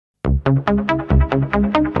So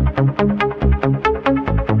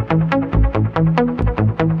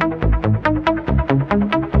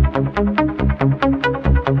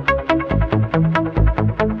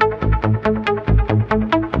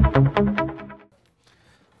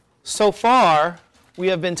far, we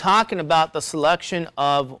have been talking about the selection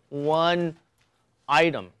of one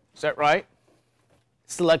item. Is that right?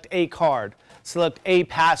 Select a card, select a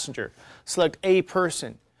passenger, select a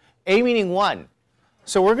person. A meaning one.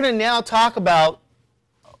 So we're going to now talk about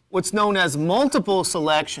what's known as multiple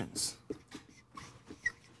selections.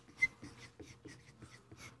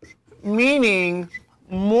 Meaning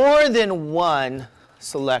more than one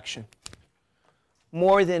selection.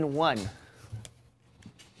 More than one.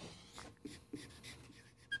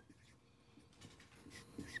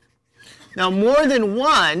 Now, more than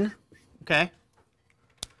one, okay,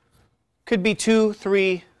 could be 2,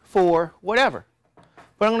 3, 4, whatever.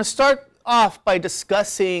 But I'm going to start off by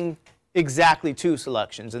discussing exactly 2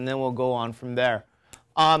 selections, and then we'll go on from there.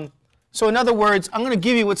 So in other words, I'm going to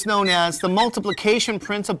give you what's known as the multiplication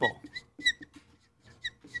principle,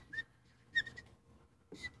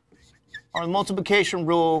 or the multiplication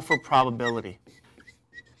rule for probability.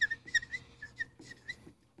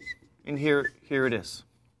 And here it is.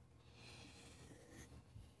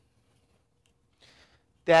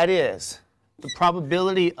 That is, the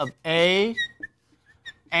probability of A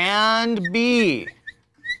and B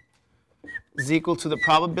is equal to the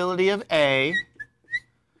probability of A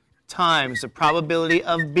times the probability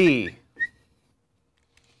of B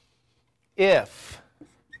if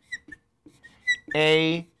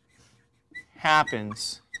A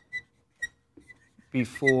happens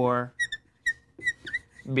before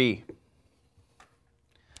B.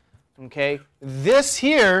 Okay, this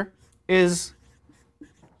here is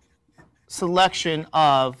selection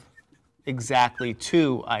of exactly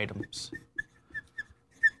 2 items.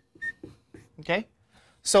 Okay?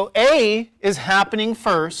 So A is happening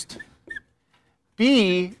first.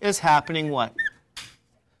 B is happening what?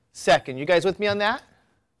 Second. You guys with me on that?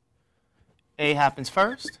 A happens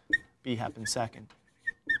first. B happens second.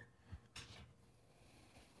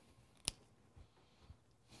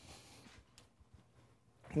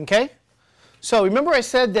 Okay? So remember I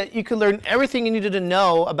said that you could learn everything you needed to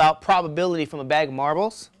know about probability from a bag of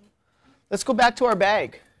marbles? Let's go back to our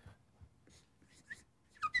bag.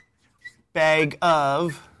 Bag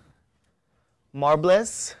of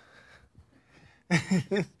marbles.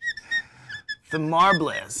 The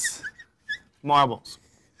marbles. Marbles.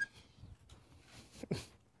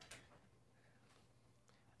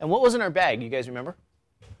 And what was in our bag? You guys remember?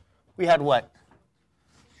 We had what?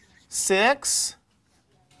 6,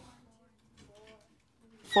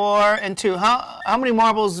 4, and 2. How many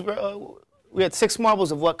marbles? We had 6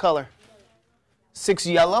 marbles of what color? 6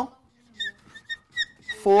 yellow.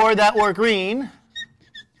 4 that were green.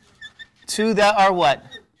 2 that are what?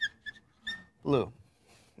 Blue.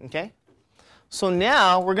 Okay? So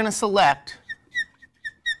now we're going to select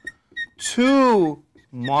 2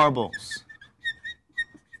 marbles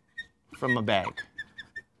from a bag.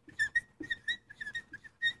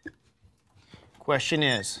 Question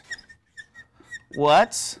is,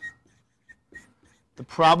 what's the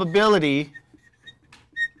probability?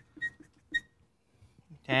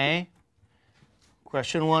 Okay.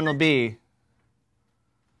 Question 1 will be,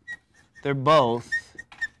 they're both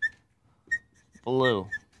blue.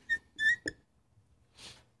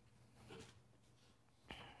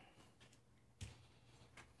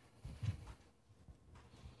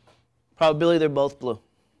 Probability they're both blue. All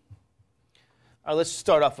right, let's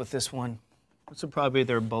start off with this one. What's the probability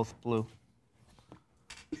they're both blue?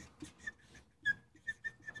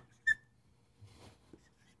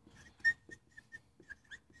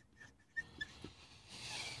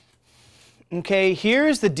 Okay,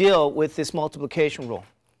 here's the deal with this multiplication rule.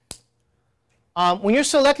 When you're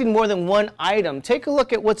selecting more than one item, take a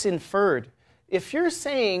look at what's inferred. If you're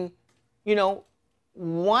saying, you know,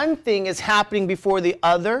 one thing is happening before the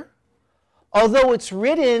other, although it's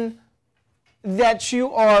written that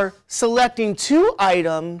you are selecting 2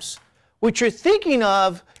 items, what you're thinking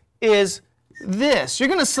of is this. You're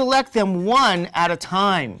going to select them one at a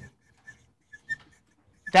time.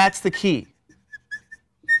 That's the key.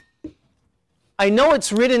 I know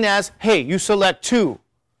it's written as, hey, you select 2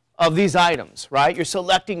 of these items, right? You're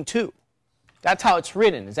selecting 2. That's how it's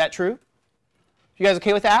written. Is that true? You guys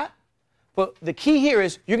okay with that? But the key here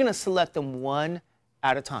is you're going to select them one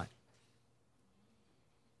at a time.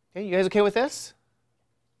 Okay, you guys okay with this?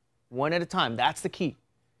 One at a time. That's the key.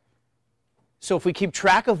 So if we keep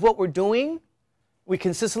track of what we're doing, we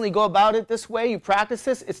consistently go about it this way, you practice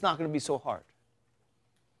this, it's not going to be so hard.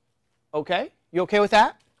 Okay? You okay with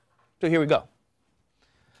that? So here we go.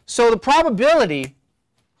 So the probability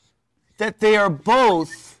that they are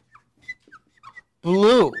both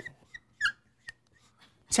blue.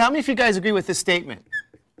 Tell me if you guys agree with this statement.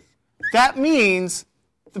 That means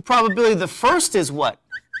the probability the first is what?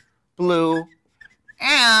 Blue.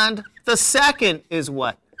 And the second is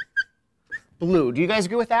what? Blue. Do you guys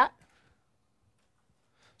agree with that?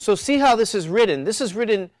 So see how this is written. This is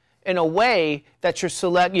written in a way that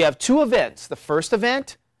you have two events. The first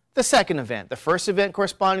event, the second event. The first event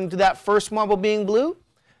corresponding to that first marble being blue.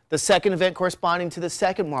 The second event corresponding to the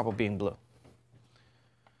second marble being blue.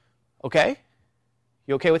 Okay?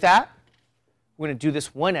 You okay with that? We're going to do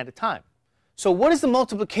this one at a time. So what does the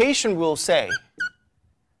multiplication rule say?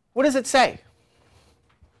 What does it say?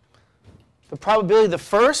 The probability of the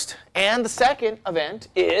first and the second event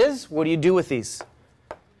is, what do you do with these?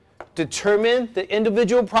 Determine the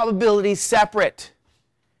individual probabilities separate.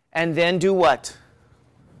 And then do what?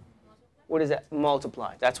 What is that?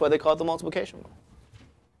 Multiply. That's why they call it the multiplication rule.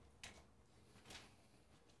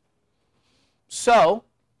 So,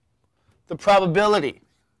 the probability,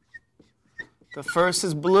 the first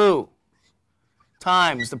is blue,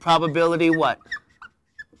 times the probability what?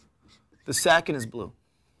 The second is blue.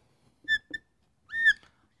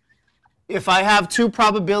 If I have two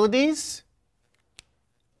probabilities,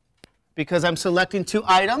 because I'm selecting two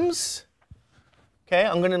items, okay,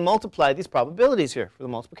 I'm going to multiply these probabilities here for the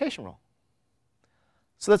multiplication rule.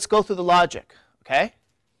 So let's go through the logic, okay?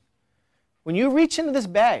 When you reach into this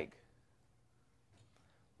bag,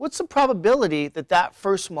 what's the probability that that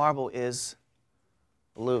first marble is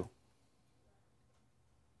blue?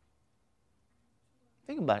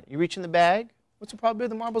 Think about it. You reach in the bag, what's the probability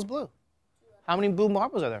the marble's blue? How many blue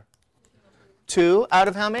marbles are there? 2 out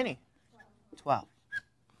of how many? 12.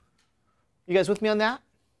 You guys with me on that?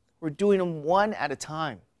 We're doing them one at a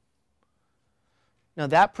time. Now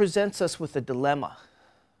that presents us with a dilemma.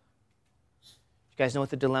 You guys know what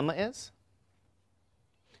the dilemma is?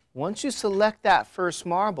 Once you select that first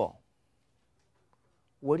marble,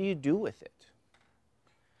 what do you do with it?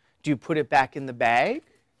 Do you put it back in the bag,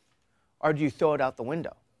 or do you throw it out the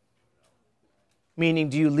window? Meaning,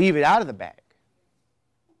 do you leave it out of the bag?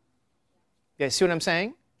 You guys see what I'm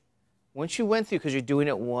saying? Once you went through, because you're doing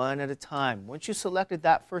it one at a time, once you selected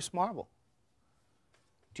that first marble,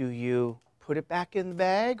 do you put it back in the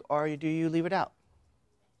bag, or do you leave it out?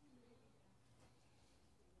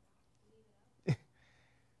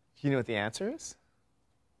 You know what the answer is?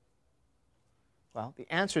 Well, the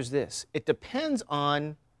answer is this. It depends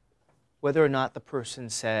on whether or not the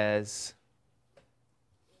person says,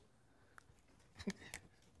 you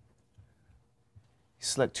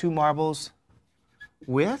select 2 marbles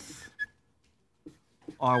with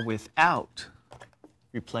or without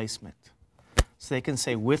replacement. So they can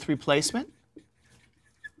say with replacement,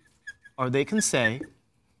 or they can say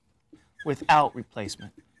without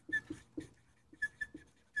replacement.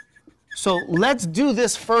 So let's do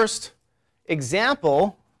this first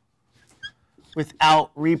example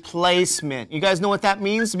without replacement. You guys know what that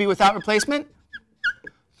means to be without replacement?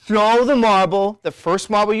 Throw the marble, the first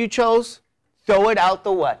marble you chose, throw it out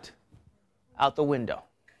the what? Out the window.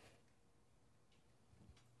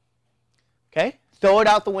 Okay? Throw it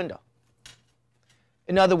out the window.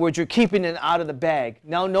 In other words, you're keeping it out of the bag.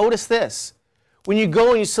 Now notice this. When you go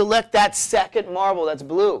and you select that second marble that's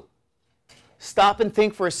blue, stop and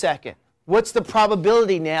think for a second. What's the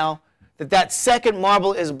probability now that that second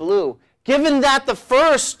marble is blue, given that the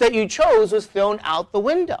first that you chose was thrown out the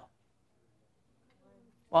window?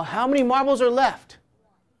 Well, how many marbles are left?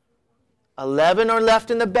 11 are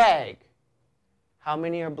left in the bag. How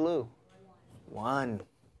many are blue? 1.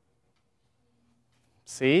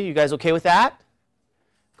 See, you guys okay with that?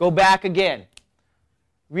 Go back again.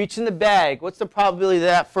 Reach in the bag. What's the probability that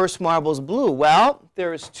that first marble is blue? Well,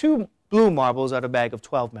 there's 2 blue marbles out of a bag of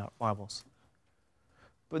 12 marbles.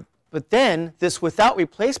 But then this without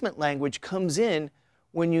replacement language comes in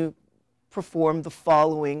when you perform the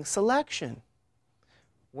following selection.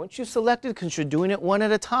 Once you selected, because you're doing it one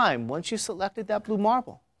at a time, once you selected that blue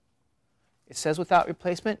marble, it says without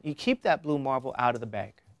replacement, you keep that blue marble out of the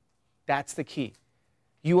bag. That's the key.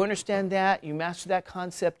 You understand that, you master that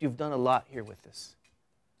concept, you've done a lot here with this.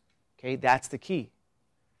 Okay, that's the key.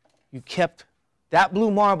 You kept that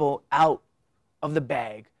blue marble out of the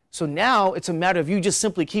bag. So now it's a matter of you just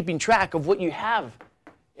simply keeping track of what you have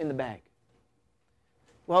in the bag.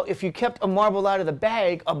 Well, if you kept a marble out of the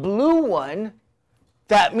bag, a blue one,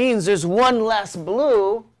 that means there's 1 less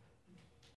blue